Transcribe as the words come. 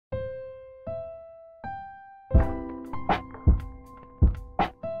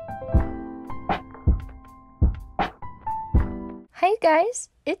guys,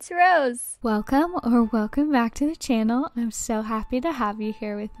 it's Rose. Welcome back to the channel. I'm so happy to have you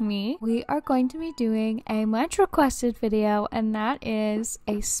here with me. We are going to be doing a much requested video, and that is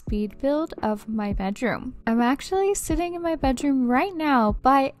a speed build of my bedroom. I'm actually sitting in my bedroom right now,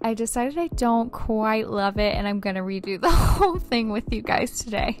 but I decided I don't quite love it and I'm gonna redo the whole thing with you guys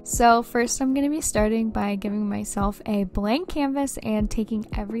today. So first I'm gonna be starting by giving myself a blank canvas and taking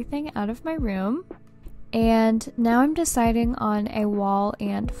everything out of my room. And now I'm deciding on a wall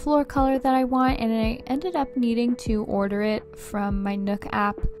and floor color that I want, and I ended up needing to order it from my Nook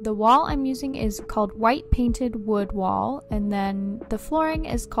app. The wall I'm using is called White Painted Wood Wall, and then the flooring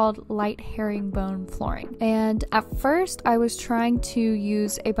is called Light Herringbone Flooring. And at first I was trying to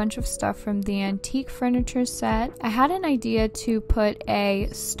use a bunch of stuff from the antique furniture set. I had an idea to put a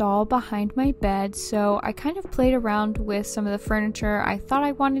stall behind my bed, so I kind of played around with some of the furniture I thought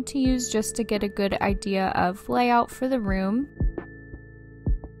I wanted to use just to get a good idea of layout for the room.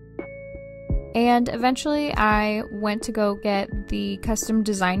 And eventually I went to go get the custom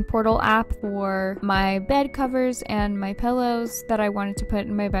design portal app for my bed covers and my pillows that I wanted to put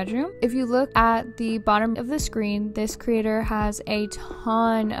in my bedroom. If you look at the bottom of the screen, this creator has a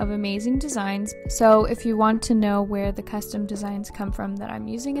ton of amazing designs. So if you want to know where the custom designs come from that I'm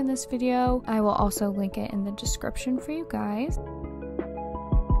using in this video, I will also link it in the description for you guys.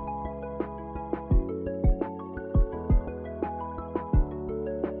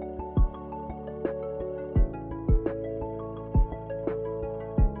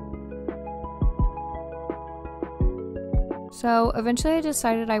 So eventually I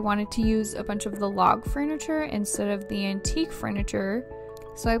decided I wanted to use a bunch of the log furniture instead of the antique furniture.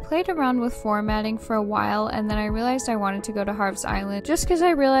 So I played around with formatting for a while, and then I realized I wanted to go to Harv's Island just because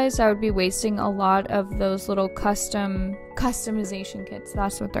I realized I would be wasting a lot of those little customization kits.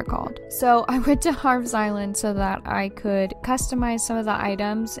 That's what they're called. So I went to Harv's Island so that I could customize some of the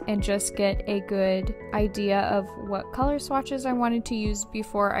items and just get a good idea of what color swatches I wanted to use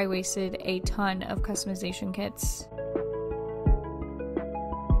before I wasted a ton of customization kits.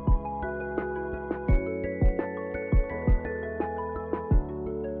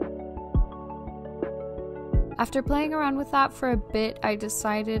 After playing around with that for a bit, I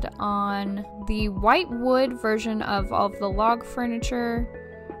decided on the white wood version of all of the log furniture,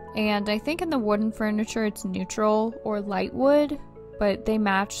 and I think in the wooden furniture it's neutral or light wood, but they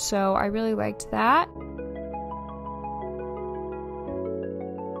match, so I really liked that.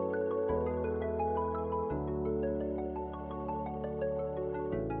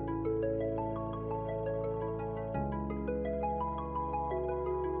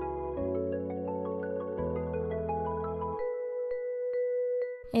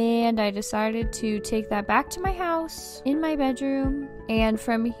 And I decided to take that back to my house, in my bedroom, and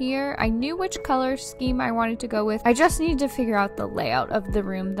from here I knew which color scheme I wanted to go with. I just needed to figure out the layout of the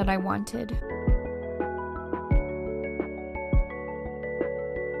room that I wanted.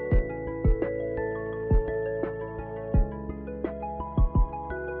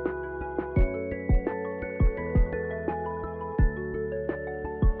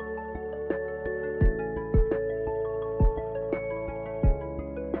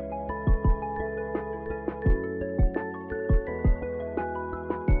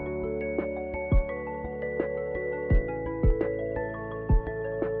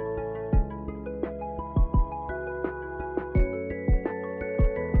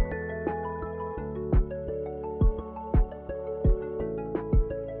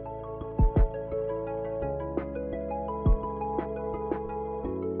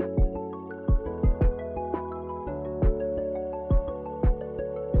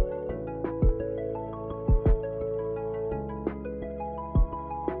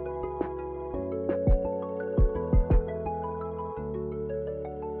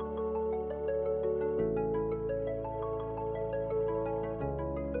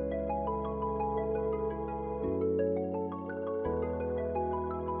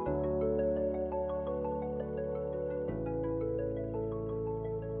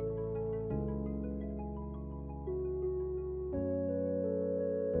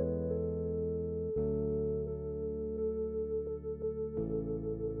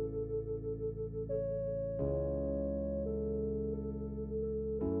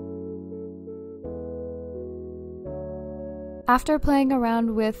 After playing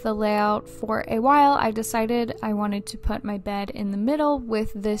around with the layout for a while, I decided I wanted to put my bed in the middle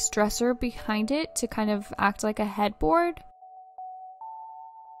with this dresser behind it to kind of act like a headboard.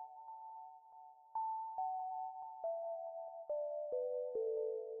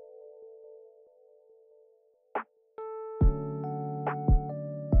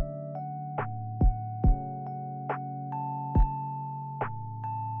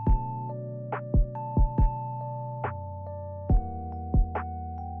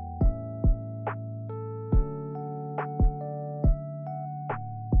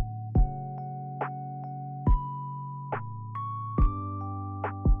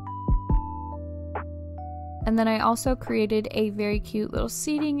 And then I also created a very cute little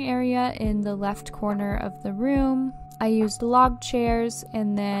seating area in the left corner of the room. I used log chairs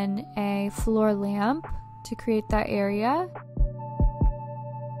and then a floor lamp to create that area.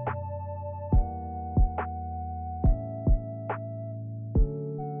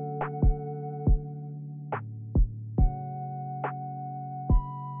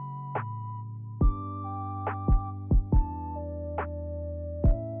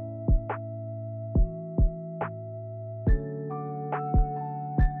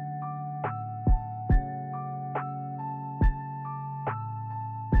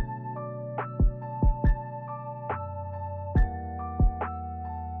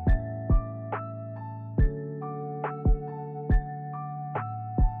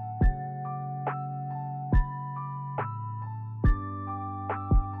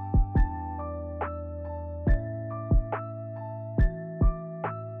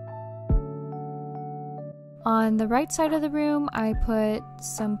 On the right side of the room, I put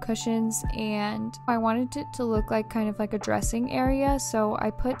some cushions and I wanted it to look like kind of like a dressing area, so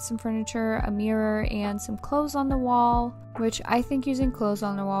I put some furniture, a mirror, and some clothes on the wall, which I think using clothes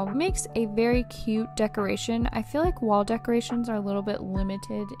on the wall makes a very cute decoration. I feel like wall decorations are a little bit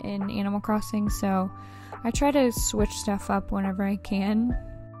limited in Animal Crossing, so I try to switch stuff up whenever I can.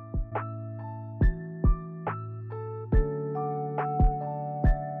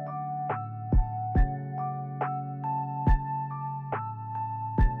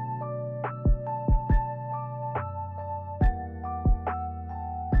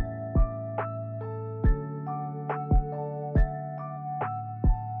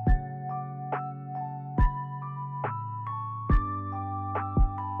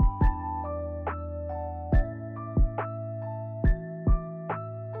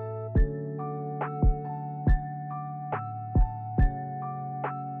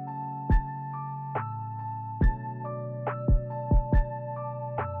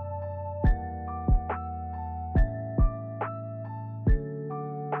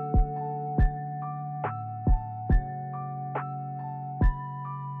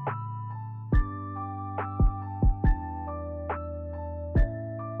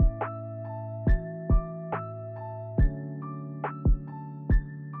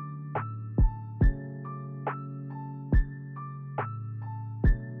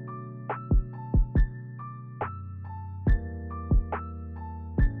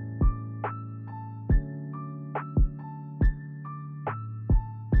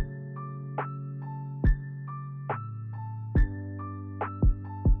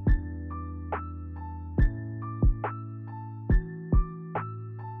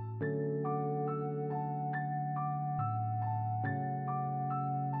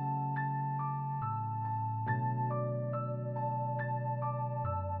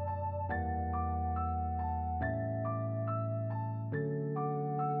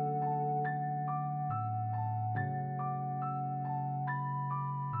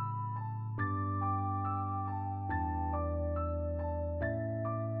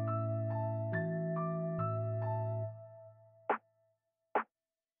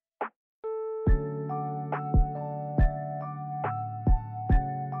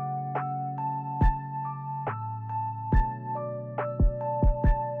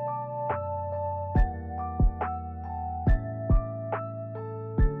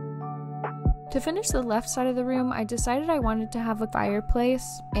 To finish the left side of the room, I decided I wanted to have a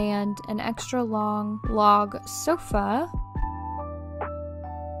fireplace and an extra long log sofa.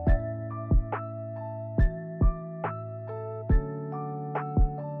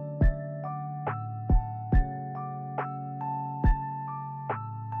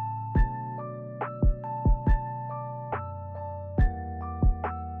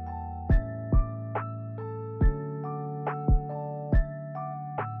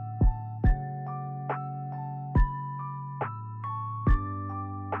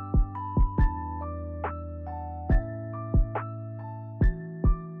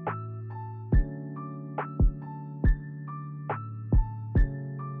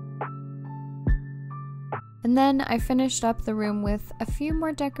 And then I finished up the room with a few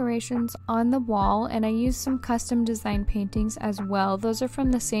more decorations on the wall, and I used some custom design paintings as well. Those are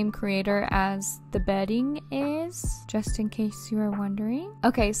from the same creator as the bedding is. guys, just in case you are wondering.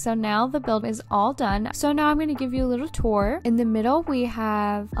 Okay, so now the build is all done. So now I'm going to give you a little tour. In the middle, we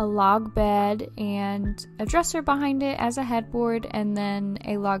have a log bed and a dresser behind it as a headboard, and then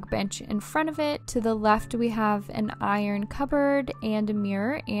a log bench in front of it. To the left, we have an iron cupboard and a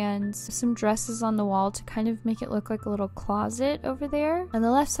mirror and some dresses on the wall to kind of make it look like a little closet over there. On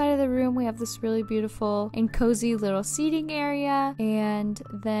the left side of the room, we have this really beautiful and cozy little seating area, and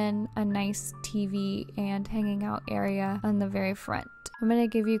then a nice TV and hanging out area on the very front. I'm going to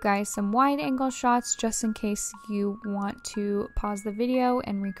give you guys some wide angle shots just in case you want to pause the video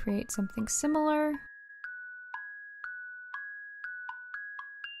and recreate something similar.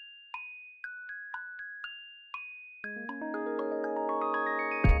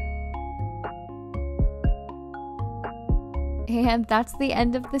 And that's the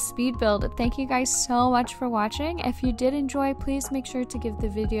end of the speed build. Thank you guys so much for watching. If you did enjoy, please make sure to give the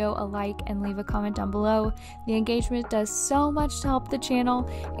video a like and leave a comment down below. The engagement does so much to help the channel,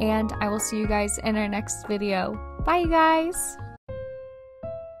 and I will see you guys in our next video. Bye, guys!